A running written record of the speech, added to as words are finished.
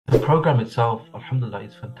program itself, Alhamdulillah,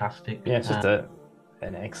 is fantastic. Yeah, it's just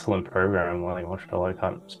an excellent program. Like, mashallah, I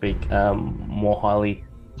can't speak more highly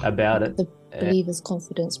about it. The Believer's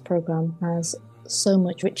Confidence program has so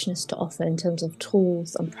much richness to offer in terms of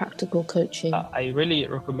tools and practical coaching. I really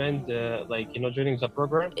recommend joining the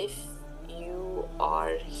program. If you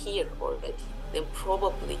are here already, then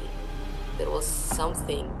probably there was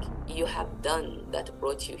something you have done that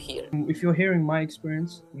brought you here. If you're hearing my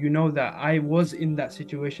experience, you know that I was in that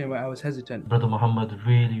situation where I was hesitant. Brother Muhammad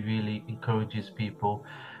really encourages people.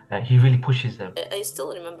 He really pushes them. I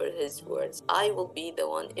still remember his words. I will be the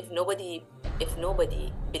one. If nobody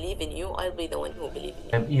believe in you, I'll be the one who believe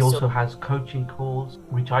in you. He also has coaching calls,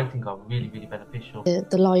 which I think are really beneficial.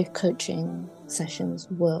 The live coaching sessions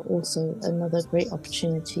were also another great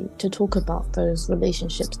opportunity to talk about those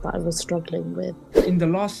relationships that I was struggling with. In the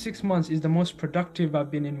last 6 months is the most productive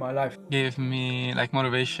I've been in my life. Gave me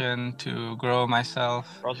motivation to grow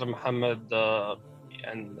myself. Brother Muhammad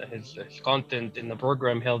and his content in the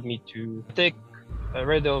program helped me to take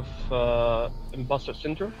rid of imposter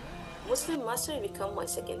syndrome. Muslim Mastery become my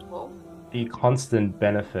second home. The constant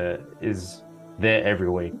benefit is there every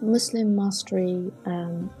week. Muslim Mastery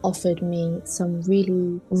offered me some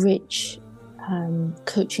really rich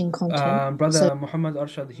coaching content. Brother Muhammad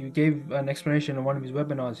Arshad, he gave an explanation on one of his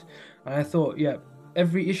webinars, and I thought, yeah,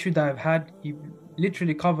 every issue that I've had, he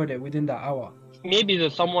literally covered it within that hour. Maybe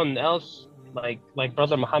there's someone else like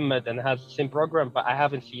Brother Muhammad and has the same program, but I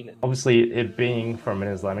haven't seen it. Obviously, it being from an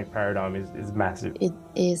Islamic paradigm is massive. It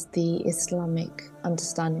is the Islamic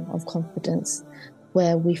understanding of confidence,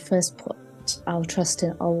 where we first put our trust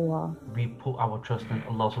in Allah. We put our trust in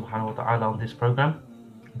Allah subhanahu wa ta'ala on this program,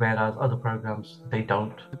 whereas other programs, they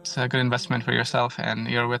don't. It's a good investment for yourself, and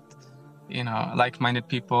you're with, like-minded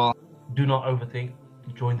people. Do not overthink.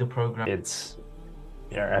 Join the program. It's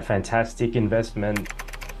a fantastic investment.